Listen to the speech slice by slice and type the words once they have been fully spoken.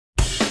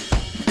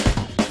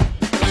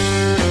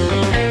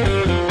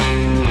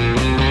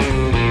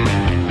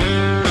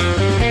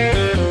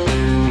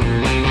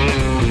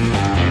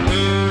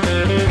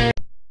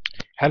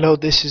Hello,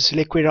 this is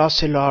Liquid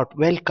Ocelot.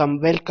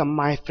 Welcome,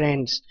 my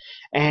friends.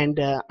 And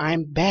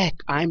I'm back.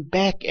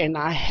 And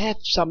I have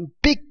some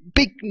big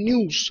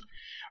news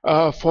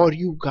for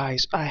you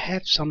guys. I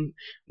have some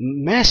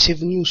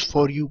massive news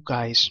for you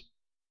guys.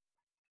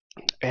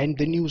 And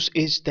the news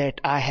is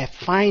that I have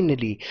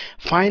finally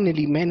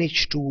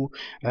managed to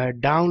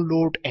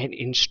download and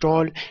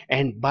install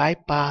and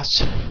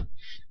bypass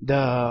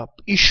the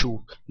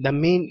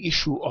main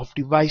issue of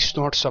device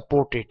not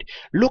supported.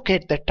 Look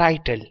at the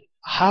title: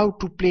 how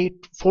to play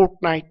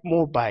Fortnite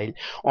mobile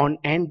on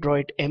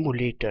Android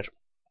emulator.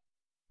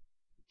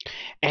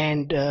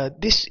 And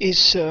this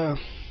is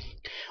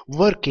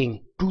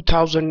working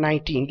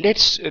 2019.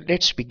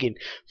 Let's begin.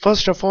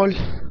 First of all,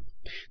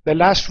 the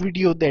last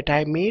video that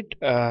I made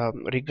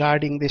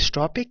regarding this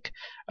topic,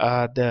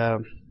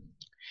 the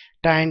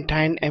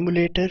Tine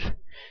emulator,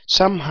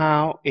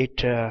 somehow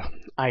it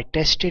I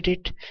tested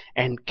it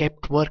and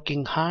kept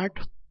working hard.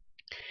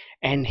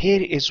 And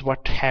here is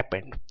what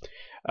happened.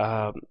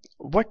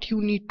 What you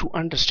need to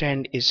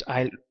understand is,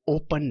 I'll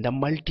open the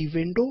multi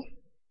window.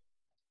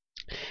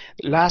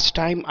 Last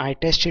time I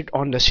tested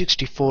on the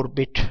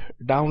 64-bit,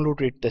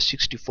 downloaded the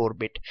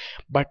 64-bit,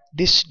 but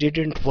this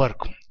didn't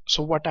work.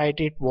 So what I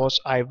did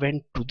was I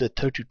went to the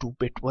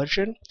 32-bit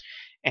version,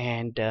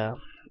 and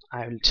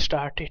I will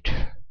start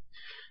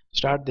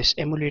this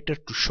emulator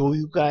to show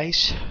you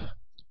guys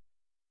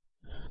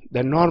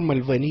the normal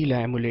vanilla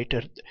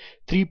emulator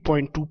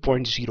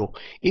 3.2.0.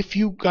 If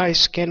you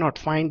guys cannot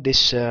find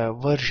this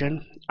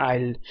version,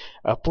 I'll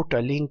put a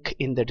link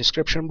in the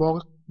description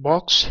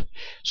box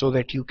so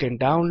that you can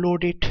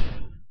download it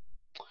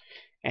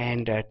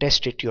and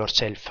test it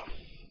yourself.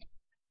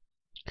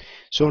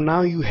 So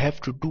now you have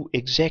to do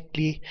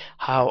exactly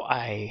how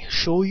I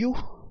show you.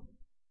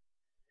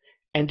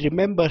 And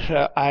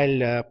remember,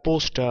 I'll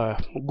post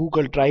a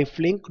Google Drive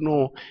link.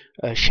 No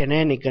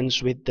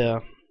shenanigans with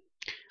the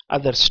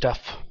other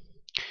stuff.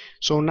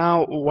 So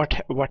now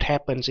what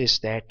happens is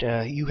that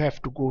you have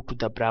to go to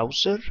the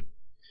browser,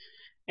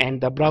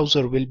 and the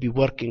browser will be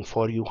working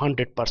for you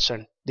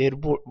 100%. There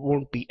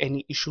won't be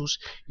any issues.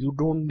 You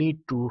don't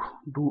need to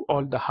do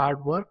all the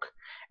hard work,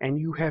 and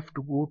you have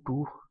to go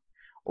to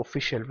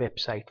official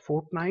website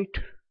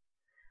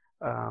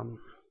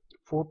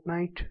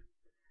Fortnite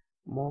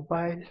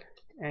mobile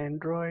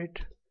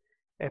Android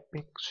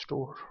Epic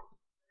Store.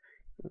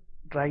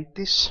 Write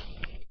this,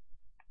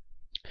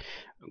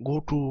 go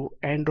to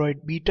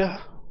Android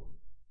beta,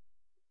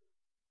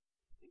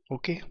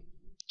 okay,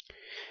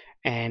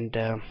 and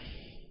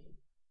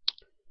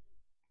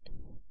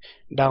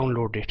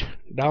download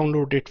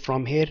it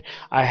from here.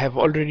 I have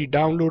already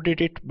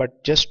downloaded it,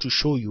 but just to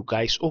show you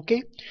guys.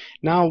 Okay,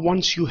 now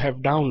once you have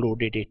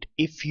downloaded it,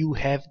 if you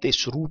have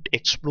this root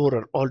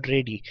explorer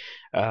already,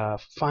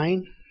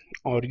 fine,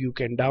 or you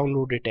can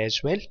download it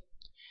as well.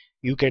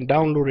 You can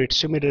download it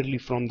similarly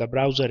from the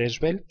browser as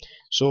well.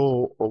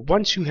 So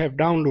once you have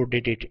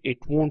downloaded it, it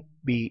won't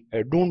be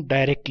don't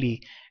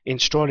directly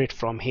install it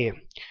from here.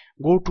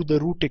 Go to the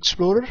root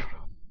explorer,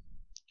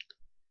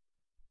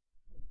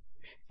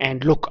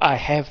 and look, I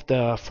have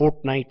the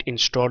Fortnite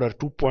installer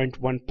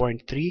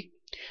 2.1.3.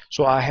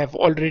 so I have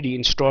already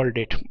installed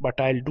it, but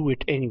I'll do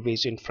it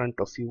anyways in front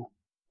of you.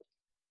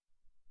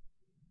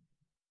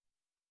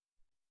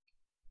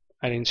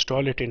 I'll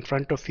install it in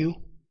front of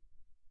you.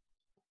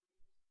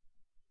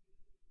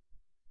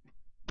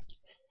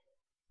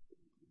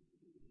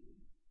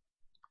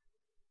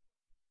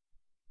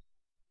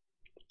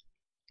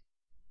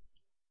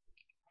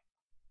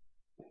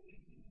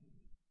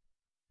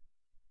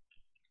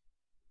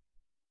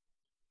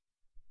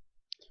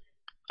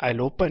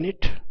 I'll open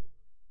it.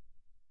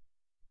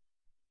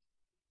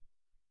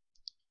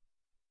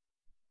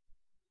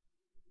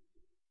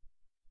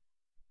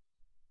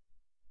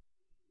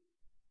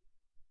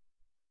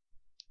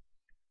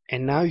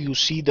 And now you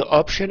see the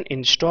option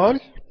install.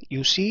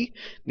 You see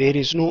there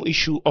is no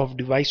issue of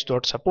device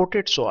not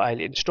supported, so I'll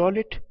install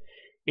it.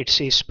 It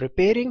says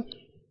preparing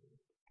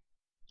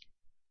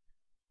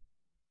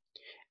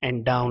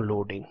and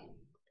downloading.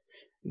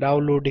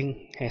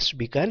 Downloading has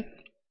begun.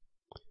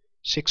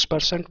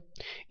 6%.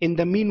 In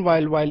the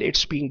meanwhile, while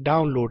it's being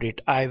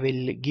downloaded, I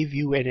will give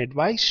you an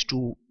advice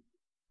to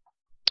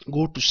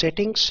go to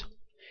settings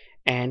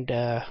and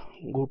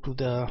go to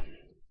the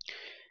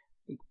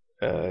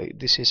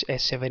this is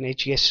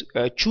S7H. Yes,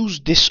 choose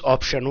this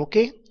option,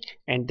 okay,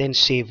 and then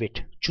save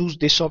it. Choose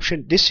this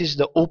option. This is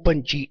the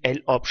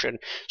OpenGL option,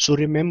 so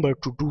remember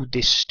to do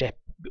this step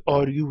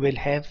or you will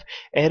have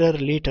error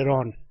later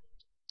on.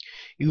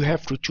 You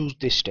have to choose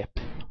this step.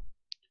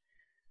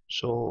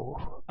 So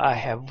I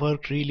have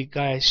worked really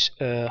guys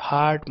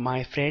hard,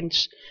 my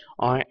friends,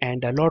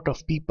 and a lot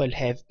of people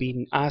have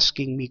been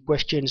asking me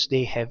questions.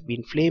 They have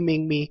been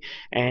flaming me,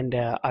 and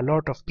a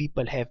lot of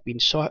people have been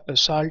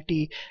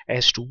salty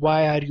as to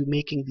why are you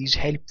making these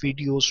help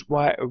videos,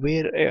 where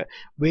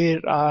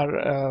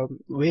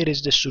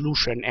is the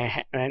solution,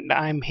 and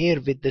I'm here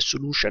with the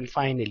solution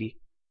finally.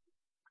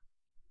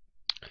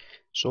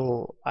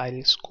 So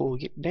I'll go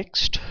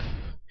next.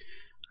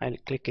 I'll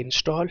click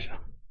install.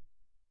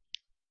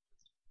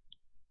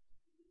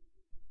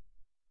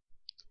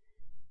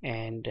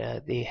 and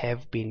they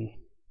have been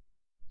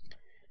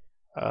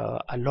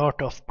a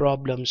lot of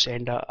problems,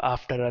 and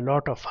after a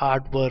lot of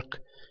hard work,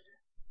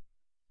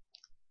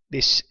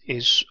 this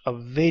is a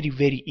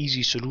very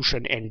easy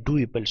solution and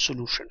doable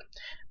solution.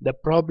 The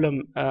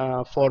problem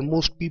for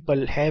most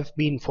people have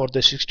been for the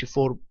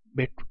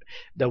 64-bit,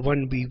 the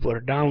one we were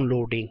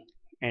downloading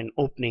and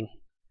opening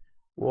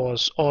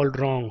was all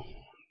wrong.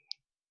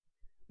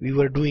 We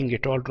were doing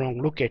it all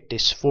wrong. Look at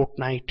this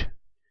Fortnite,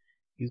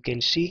 you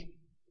can see.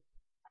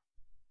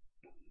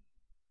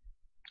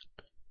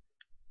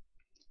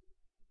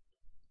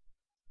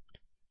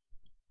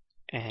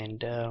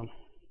 And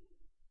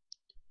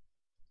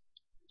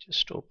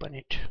just open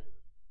it.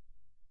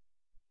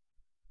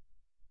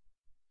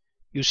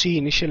 You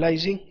see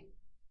initializing,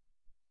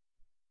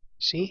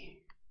 see.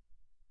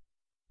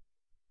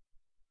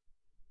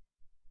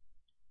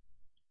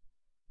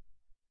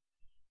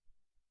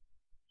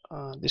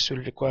 This will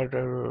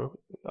require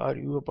are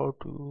you about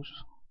to use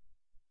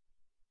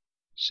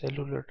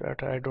cellular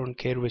data? I don't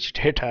care which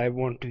data I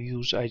want to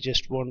use, I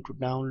just want to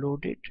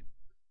download it.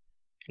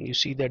 And you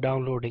see the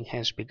downloading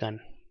has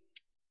begun.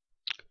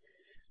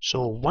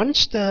 So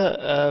once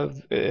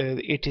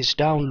it is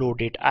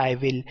downloaded, I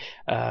will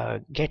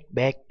get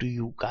back to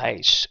you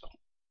guys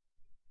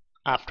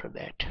after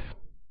that.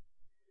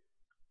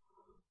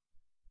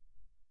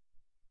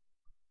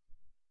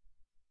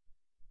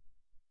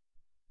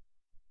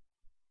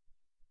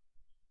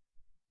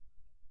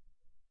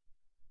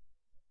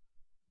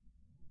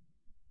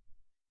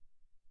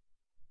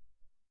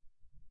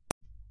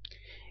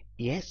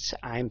 Yes,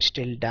 I'm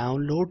still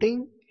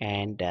downloading,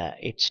 and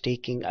it's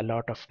taking a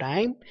lot of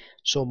time.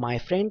 So my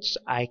friends,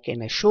 I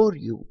can assure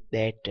you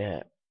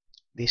that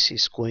this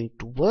is going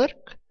to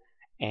work,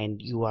 and uh,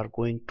 you are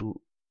going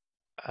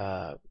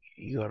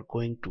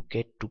to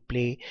get to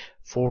play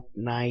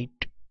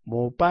Fortnite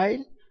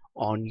mobile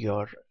on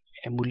your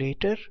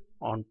emulator,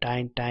 on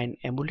Tine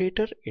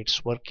emulator.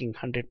 It's working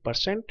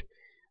 100%.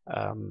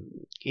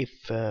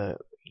 If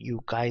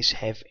you guys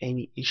have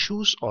any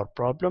issues or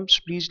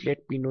problems, please let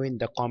me know in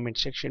the comment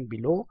section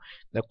below.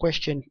 The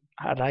question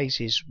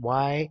arises,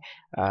 why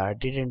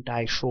didn't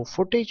I show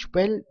footage?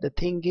 Well, the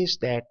thing is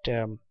that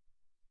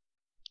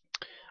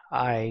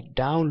I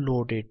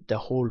downloaded the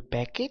whole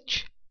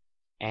package,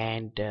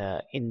 and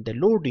in the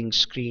loading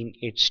screen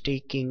it's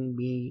taking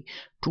me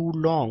too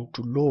long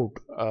to load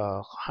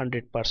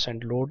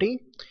 100% loading,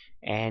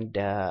 and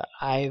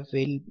I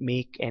will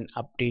make an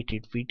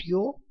updated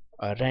video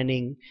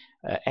running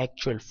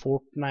actual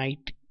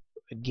Fortnite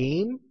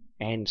game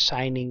and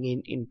signing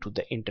in into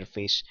the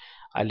interface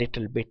a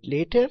little bit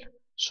later.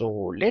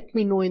 So let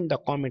me know in the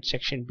comment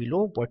section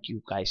below what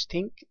you guys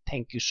think.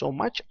 Thank you so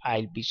much.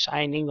 I'll be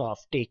signing off.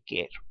 Take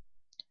care.